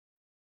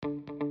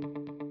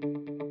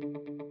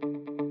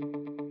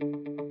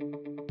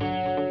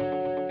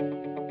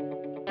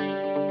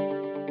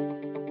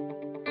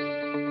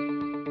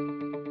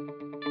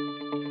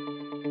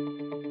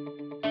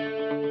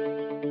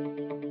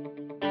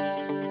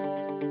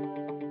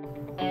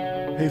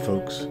Hey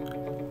folks,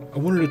 I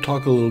wanted to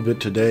talk a little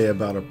bit today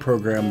about a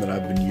program that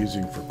I've been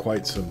using for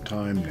quite some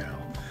time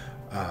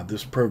now.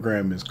 This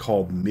program is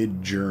called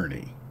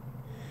MidJourney,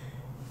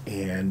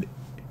 and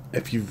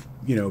if you've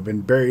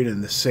been buried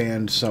in the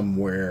sand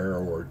somewhere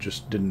or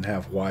just didn't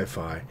have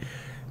Wi-Fi,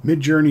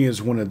 MidJourney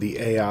is one of the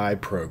AI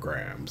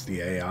programs, the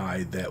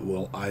AI that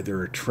will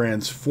either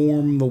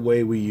transform the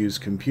way we use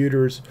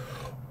computers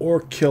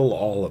or kill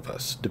all of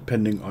us,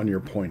 depending on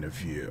your point of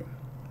view.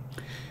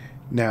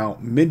 Now,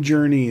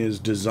 MidJourney is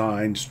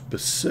designed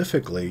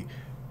specifically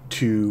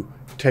to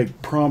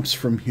take prompts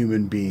from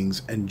human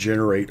beings and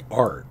generate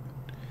art.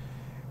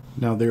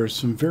 Now, there are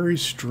some very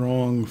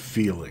strong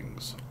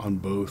feelings on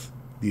both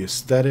the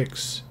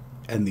aesthetics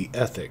and the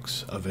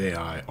ethics of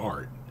AI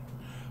art.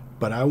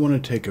 But I want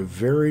to take a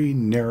very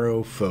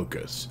narrow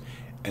focus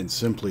and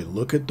simply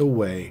look at the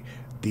way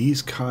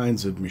these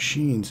kinds of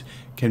machines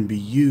can be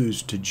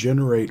used to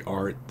generate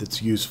art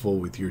that's useful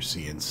with your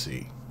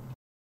CNC.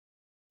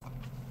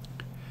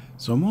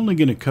 So I'm only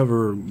going to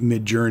cover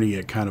MidJourney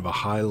at kind of a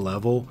high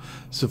level.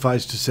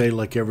 Suffice to say,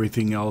 like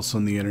everything else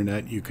on the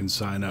internet, you can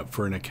sign up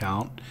for an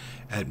account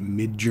at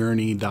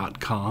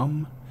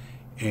midjourney.com,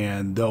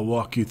 and they'll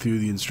walk you through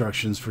the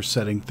instructions for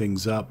setting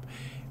things up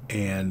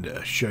and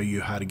show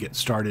you how to get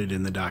started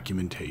in the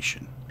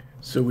documentation.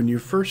 So when you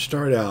first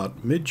start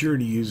out,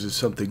 MidJourney uses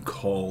something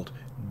called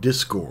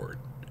Discord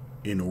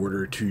in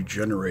order to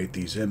generate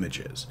these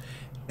images.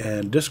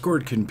 And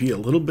Discord can be a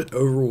little bit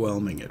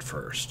overwhelming at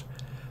first.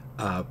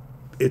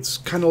 It's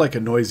kind of like a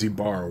noisy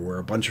bar where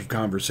a bunch of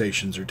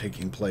conversations are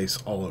taking place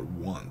all at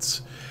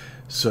once.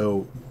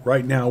 So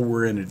right now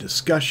we're in a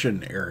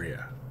discussion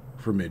area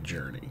for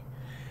MidJourney.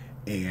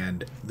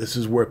 And this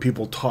is where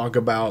people talk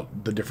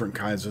about the different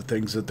kinds of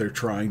things that they're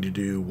trying to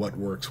do, what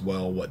works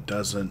well, what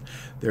doesn't.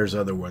 There's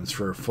other ones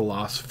for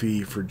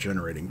philosophy, for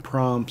generating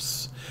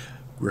prompts,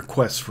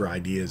 requests for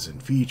ideas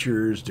and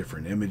features,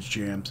 different image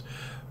jams.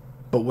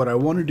 But what I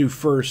want to do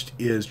first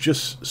is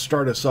just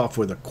start us off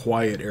with a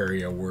quiet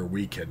area where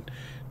we can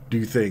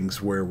do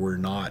things where we're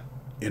not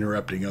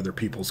interrupting other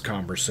people's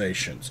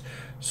conversations.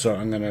 So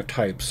I'm going to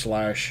type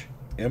 /MSG,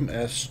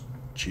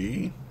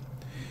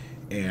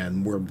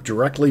 and we're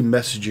directly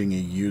messaging a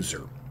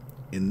user.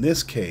 In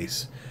this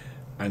case,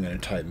 I'm going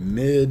to type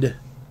mid,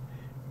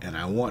 and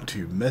I want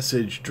to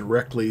message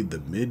directly the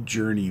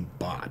MidJourney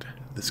bot,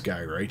 this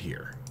guy right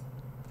here.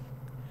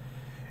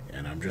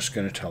 And I'm just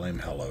going to tell him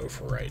hello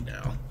for right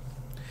now.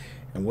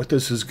 And what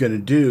this is going to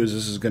do is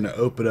this is going to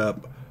open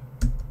up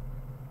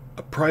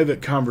a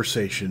private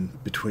conversation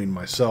between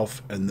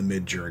myself and the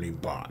MidJourney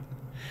bot.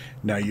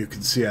 Now you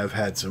can see I've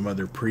had some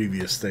other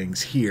previous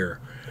things here,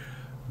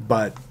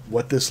 but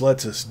what this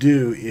lets us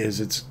do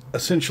is it's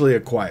essentially a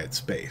quiet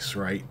space,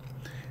 right?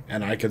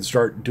 And I can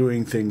start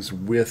doing things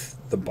with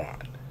the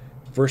bot.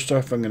 First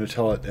off, I'm going to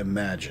tell it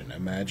imagine.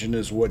 Imagine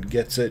is what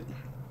gets it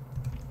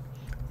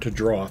to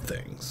draw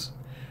things.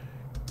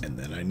 And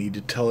then I need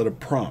to tell it a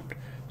prompt.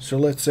 So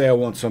let's say I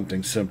want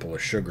something simple, a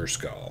sugar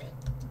skull.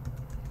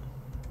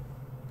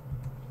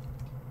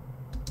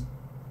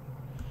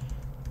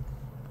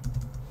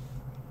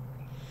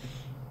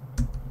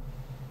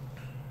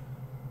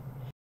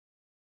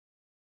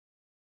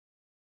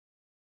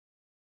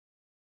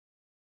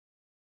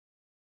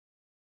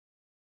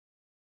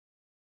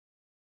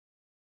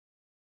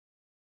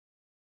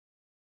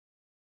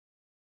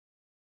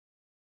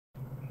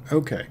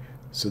 Okay,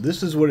 so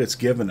this is what it's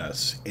given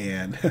us,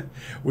 and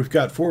we've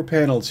got 4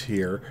 panels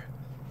here,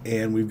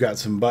 and we've got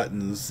some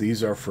buttons.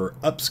 These are for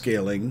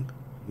upscaling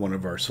one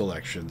of our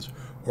selections,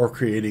 or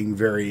creating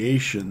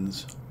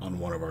variations on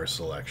one of our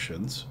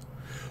selections,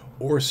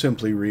 or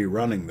simply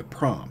rerunning the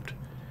prompt.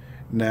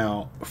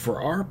 Now,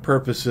 for our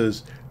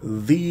purposes,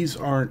 these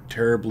aren't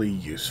terribly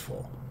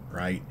useful,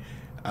 right?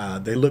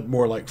 They look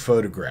more like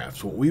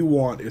photographs. What we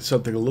want is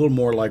something a little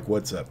more like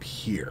what's up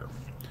here.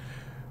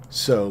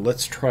 So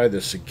let's try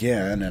this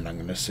again, and I'm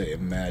going to say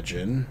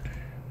imagine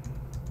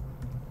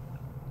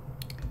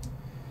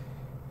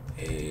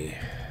a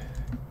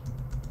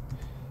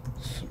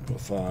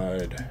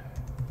simplified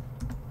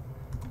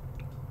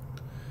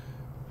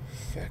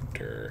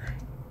vector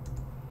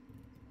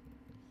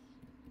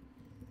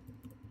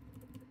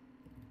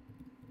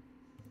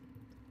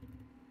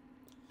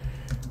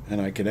and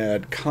I can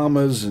add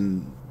commas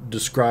and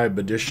describe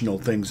additional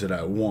things that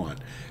I want.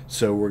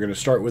 So we're going to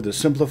start with a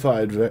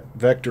simplified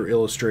vector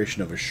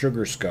illustration of a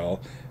sugar skull,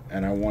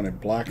 and I want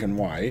it black and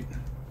white.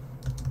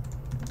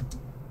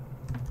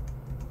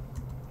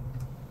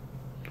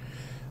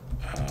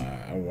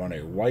 I want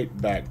a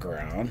white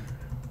background.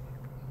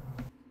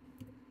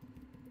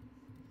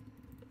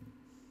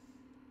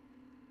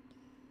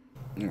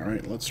 All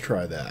right, let's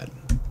try that.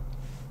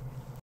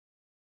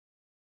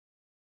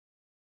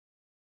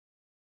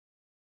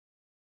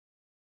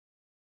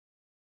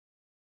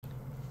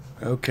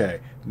 Okay,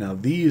 now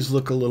these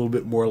look a little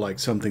bit more like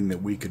something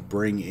that we could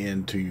bring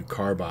into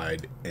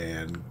Carbide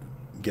and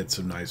get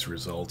some nice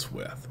results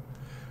with,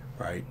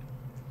 right?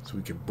 So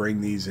we could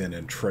bring these in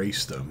and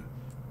trace them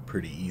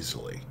pretty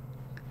easily.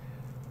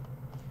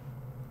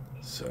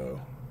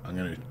 So I'm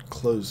going to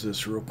close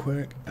this real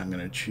quick. I'm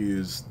going to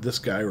choose this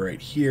guy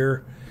right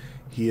here.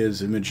 He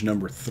is image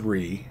number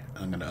 3.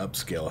 I'm going to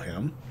upscale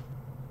him.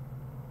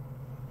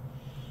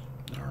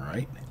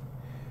 Alright.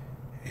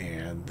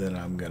 And then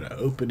I'm going to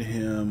open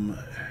him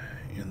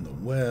in the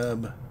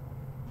web.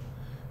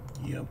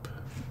 Yep.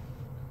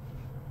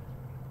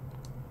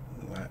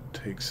 That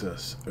takes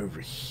us over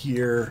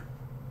here.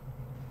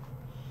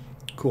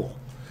 Cool.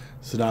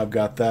 So now I've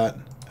got that,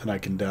 and I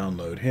can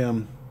download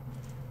him.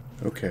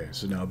 Okay,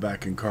 so now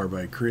back in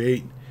Carbide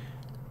Create,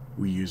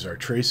 we use our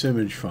trace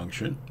image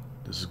function.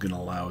 This is going to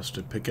allow us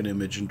to pick an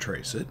image and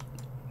trace it.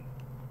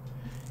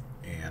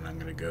 And I'm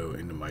going to go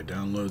into my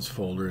downloads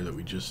folder that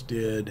we just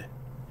did,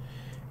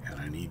 and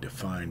I need to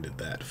find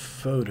that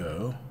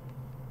photo,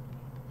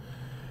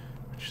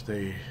 which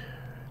they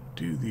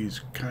do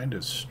these kind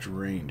of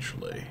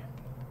strangely.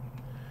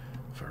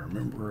 If I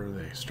remember,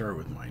 they start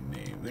with my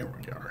name. There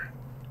we are.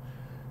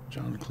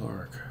 John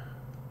Clark.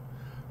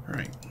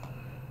 Alright.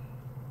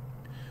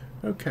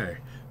 Okay,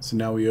 so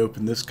now we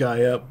open this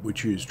guy up. We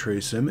choose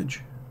trace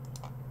image.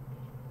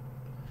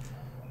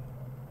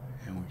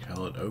 And we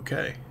tell it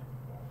OK.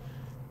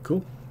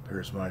 Cool.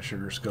 There's my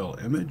sugar skull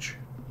image.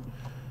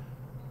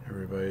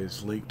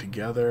 Everybody's linked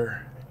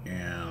together.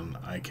 And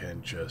I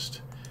can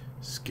just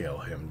scale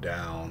him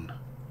down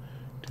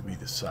to be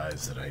the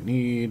size that I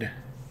need.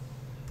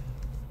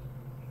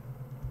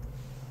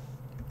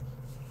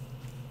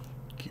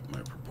 Keep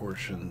my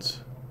proportions.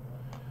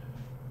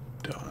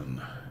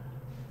 Done.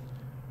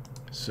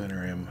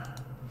 Center him.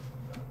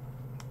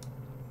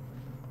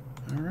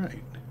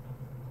 Alright.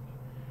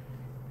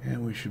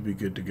 And we should be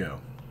good to go.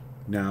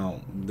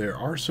 Now, there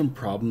are some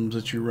problems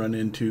that you run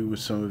into with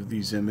some of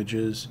these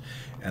images,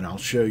 and I'll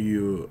show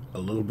you a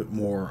little bit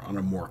more on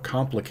a more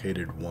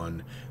complicated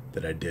one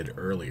that I did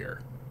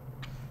earlier.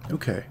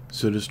 Okay,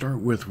 so to start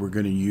with, we're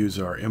going to use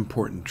our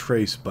Import and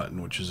Trace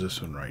button, which is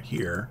this one right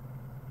here.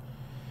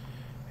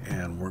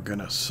 And we're going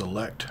to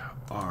select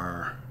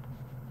our,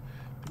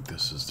 I think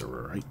this is the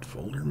right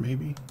folder,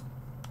 maybe?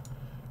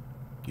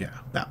 Yeah,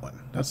 that one.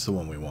 That's the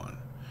one we want.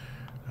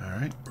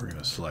 Alright, we're going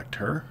to select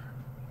her.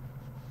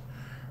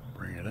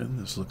 Bring it in.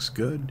 This looks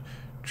good.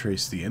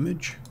 Trace the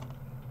image.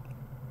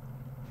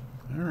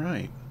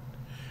 Alright.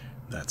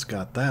 That's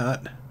got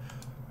that.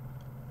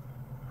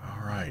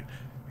 Alright.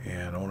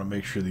 And I want to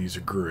make sure these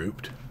are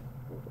grouped.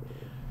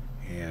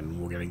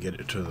 And we're going to get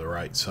it to the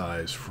right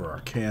size for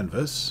our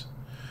canvas.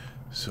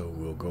 So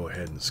we'll go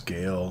ahead and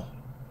scale.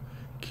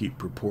 Keep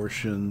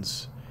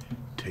proportions.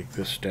 Take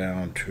this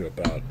down to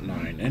about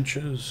 9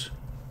 inches.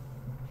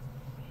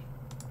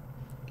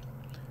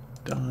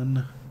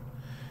 Done.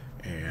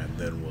 And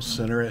then we'll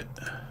center it.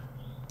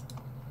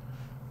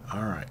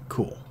 Alright,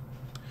 cool.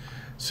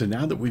 So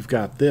now that we've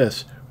got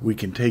this, we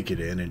can take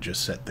it in and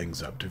just set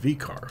things up to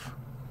V-carve.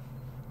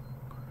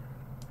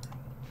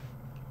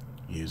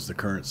 Use the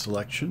current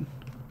selection.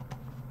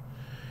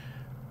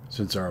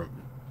 Since our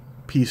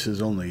piece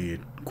is only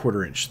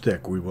 1/4 inch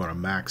thick, we want a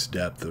max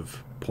depth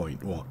of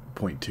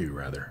 0.2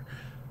 rather.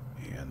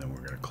 And then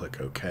we're going to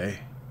click OK.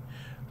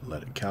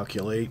 Let it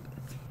calculate.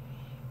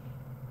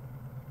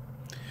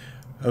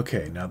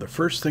 Okay, now the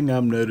first thing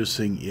I'm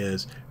noticing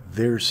is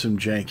there's some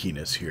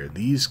jankiness here.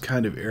 These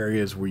kind of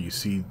areas where you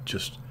see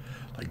just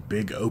like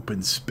big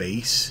open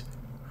space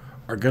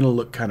are going to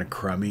look kind of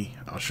crummy.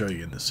 I'll show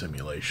you in the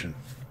simulation.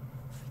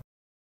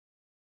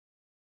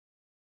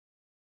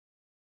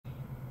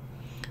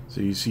 So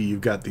you see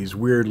you've got these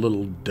weird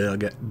little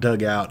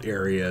dug out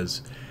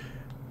areas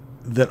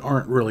that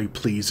aren't really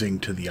pleasing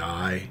to the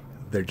eye.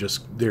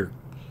 They're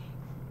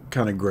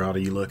kind of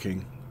grouty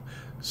looking.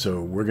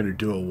 So we're going to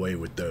do away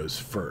with those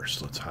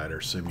first. Let's hide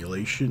our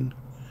simulation.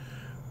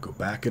 Go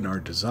back in our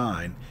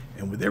design,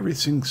 and with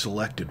everything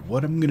selected,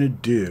 what I'm going to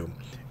do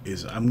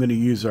is I'm going to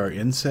use our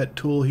inset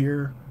tool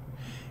here,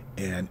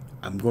 and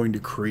I'm going to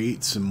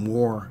create some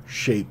more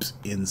shapes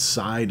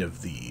inside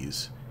of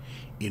these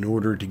in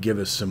order to give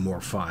us some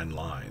more fine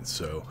lines.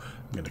 So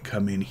I'm going to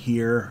come in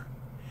here,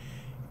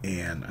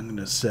 and I'm going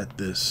to set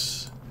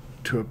this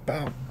to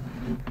about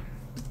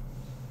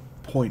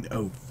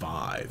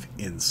 0.05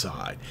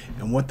 inside.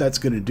 And what that's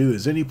going to do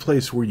is any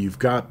place where you've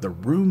got the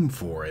room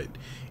for it,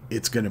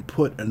 it's going to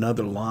put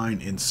another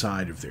line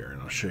inside of there,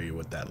 and I'll show you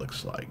what that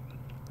looks like.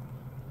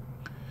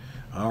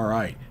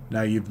 Alright,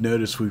 now you've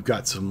noticed we've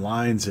got some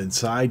lines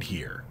inside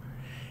here,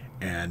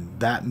 and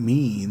that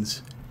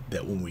means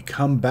that when we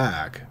come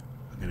back,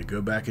 I'm going to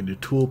go back into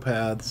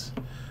toolpaths,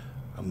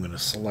 I'm going to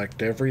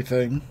select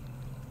everything,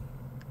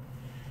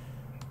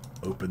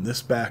 open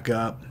this back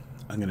up,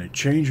 I'm going to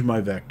change my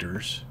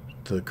vectors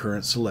to the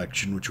current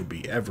selection, which will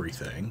be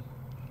everything,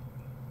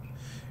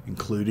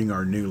 including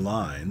our new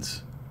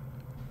lines,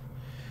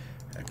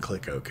 and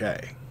click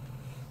OK.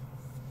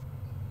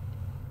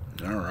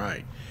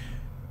 Alright,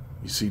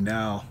 you see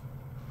now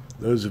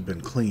those have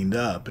been cleaned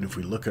up, and if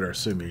we look at our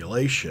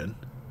simulation,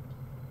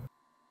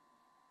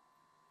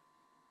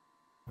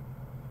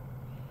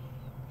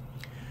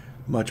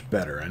 much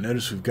better. I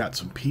notice we've got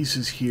some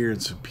pieces here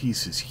and some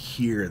pieces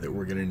here that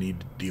we're going to need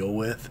to deal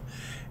with,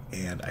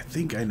 and I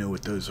think I know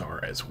what those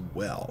are as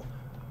well.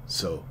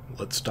 So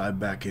let's dive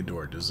back into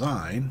our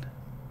design,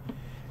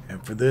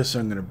 and for this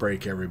I'm going to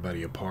break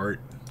everybody apart.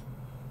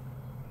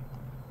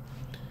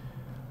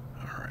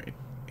 Alright,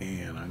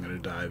 and I'm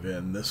going to dive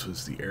in. This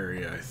was the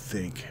area I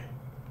think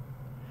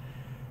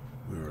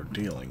we were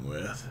dealing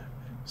with.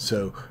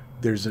 So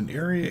there's an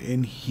area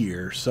in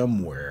here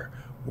somewhere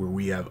where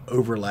we have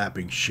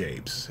overlapping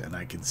shapes, and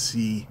I can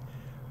see,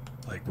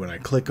 like when I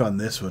click on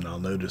this one, I'll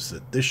notice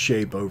that this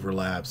shape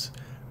overlaps,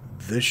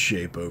 this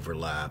shape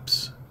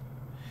overlaps,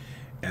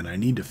 and I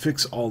need to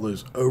fix all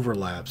those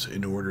overlaps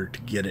in order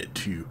to get it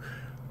to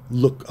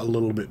look a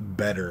little bit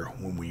better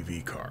when we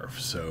V-carve.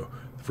 So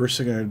the first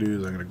thing I'm going to do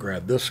is I'm going to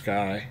grab this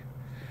guy,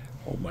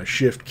 hold my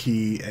shift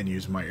key, and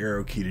use my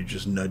arrow key to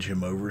just nudge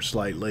him over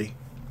slightly.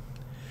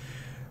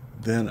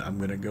 Then I'm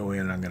going to go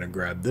in, I'm going to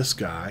grab this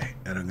guy,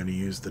 and I'm going to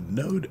use the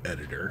node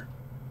editor,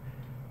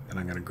 and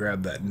I'm going to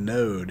grab that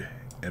node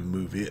and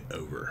move it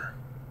over,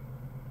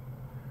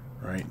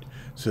 right?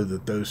 So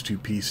that those two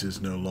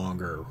pieces no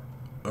longer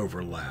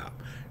overlap.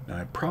 Now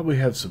I probably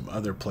have some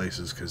other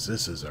places because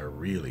this is a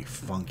really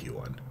funky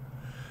one.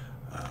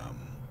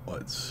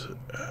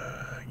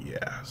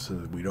 Yeah, so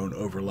that we don't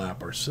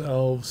overlap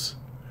ourselves.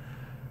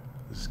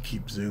 Just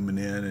keep zooming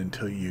in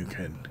until you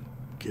can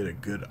get a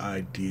good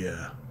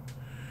idea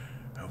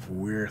of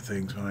where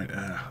things might,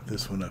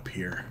 this one up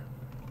here.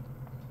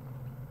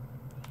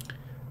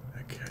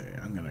 Okay,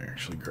 I'm going to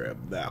actually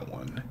grab that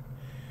one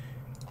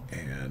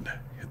and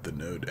hit the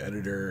node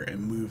editor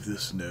and move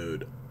this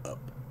node up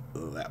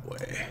that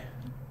way.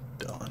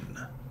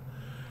 Done.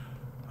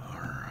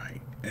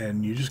 Alright,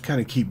 and you just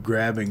kind of keep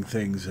grabbing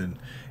things and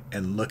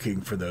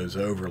looking for those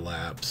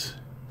overlaps.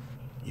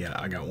 Yeah,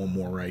 I got one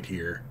more right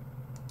here.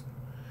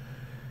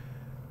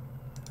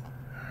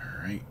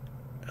 Alright,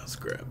 let's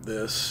grab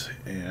this,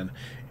 and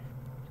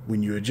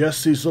when you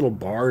adjust these little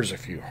bars,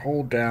 if you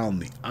hold down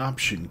the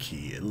option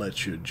key, it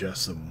lets you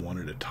adjust them one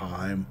at a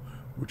time,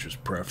 which is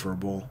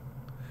preferable.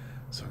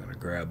 So I'm going to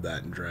grab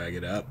that and drag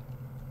it up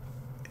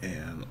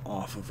and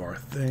off of our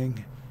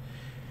thing,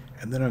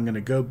 and then I'm going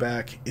to go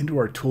back into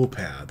our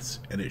toolpaths,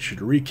 and it should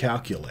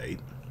recalculate.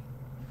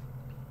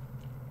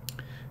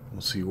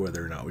 We'll see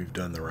whether or not we've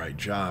done the right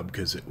job,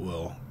 because it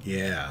will.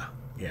 Yeah.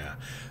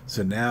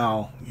 So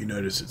now you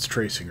notice it's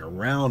tracing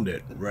around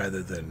it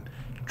rather than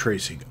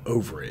tracing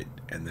over it,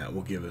 and that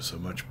will give us a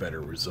much better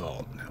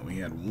result. Now we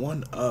had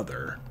one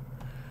other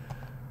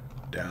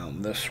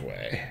down this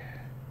way.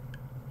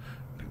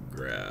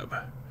 Grab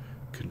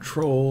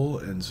control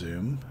and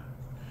zoom,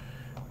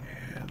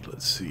 and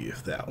let's see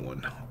if that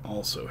one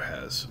also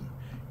has some.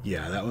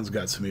 Yeah, that one's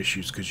got some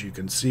issues, because you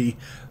can see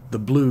the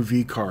blue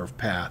V-carve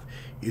path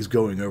is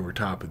going over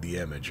top of the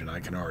image, and I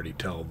can already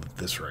tell that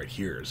this right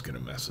here is going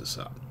to mess us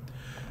up.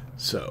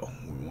 So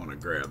we want to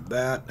grab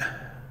that,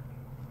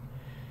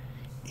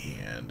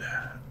 and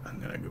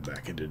I'm going to go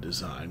back into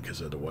design, because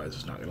otherwise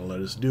it's not going to let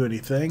us do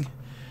anything.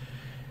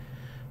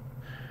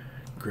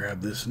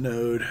 Grab this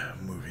node,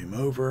 move him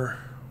over.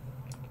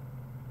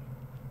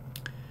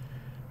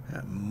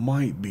 That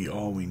might be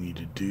all we need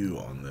to do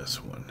on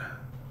this one.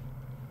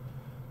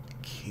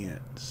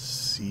 Can't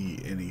see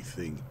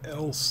anything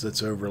else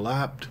that's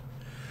overlapped.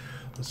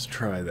 Let's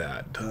try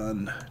that.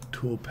 Done.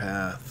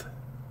 Toolpath.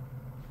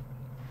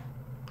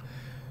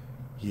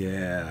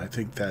 Yeah, I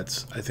think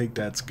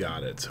that's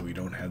got it, so we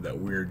don't have that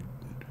weird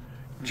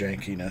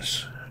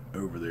jankiness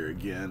over there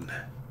again.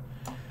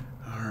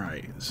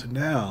 Alright, so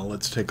now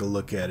let's take a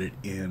look at it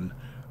in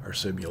our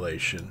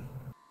simulation.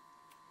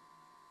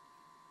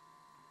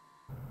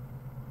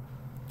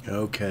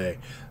 Okay,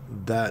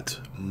 that's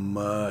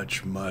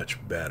much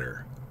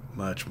better.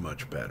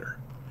 Much better.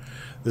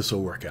 This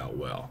will work out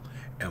well.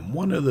 And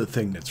one other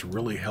thing that's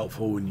really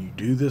helpful when you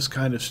do this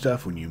kind of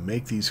stuff, when you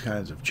make these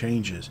kinds of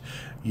changes,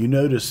 you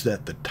notice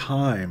that the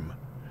time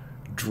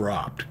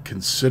dropped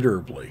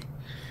considerably.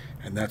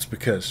 And that's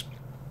because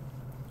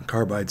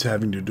Carbide's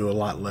having to do a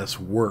lot less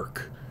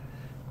work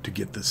to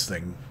get this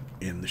thing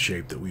in the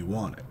shape that we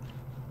want it.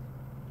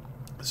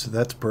 So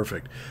that's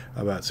perfect.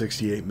 About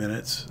 68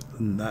 minutes,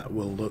 and that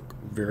will look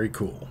very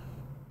cool.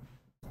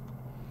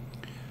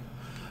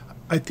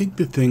 I think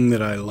the thing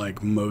that I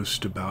like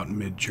most about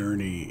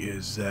MidJourney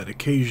is that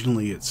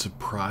occasionally it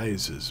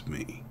surprises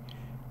me,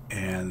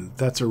 and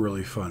that's a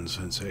really fun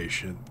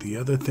sensation. The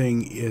other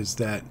thing is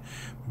that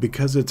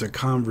because it's a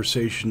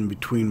conversation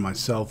between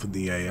myself and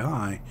the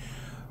AI,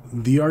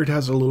 the art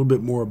has a little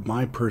bit more of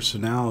my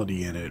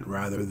personality in it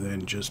rather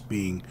than just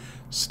being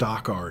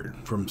stock art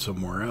from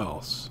somewhere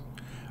else.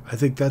 I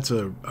think that's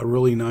a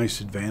really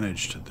nice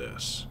advantage to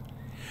this.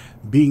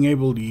 Being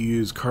able to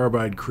use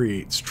Carbide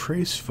Create's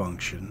trace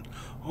function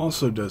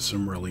also does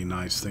some really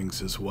nice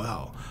things as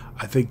well.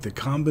 I think the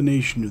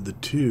combination of the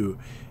two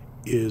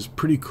is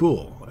pretty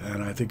cool,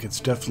 and I think it's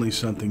definitely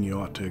something you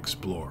ought to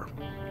explore.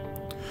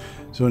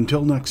 So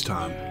until next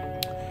time,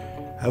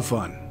 have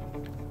fun,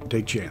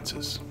 take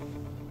chances.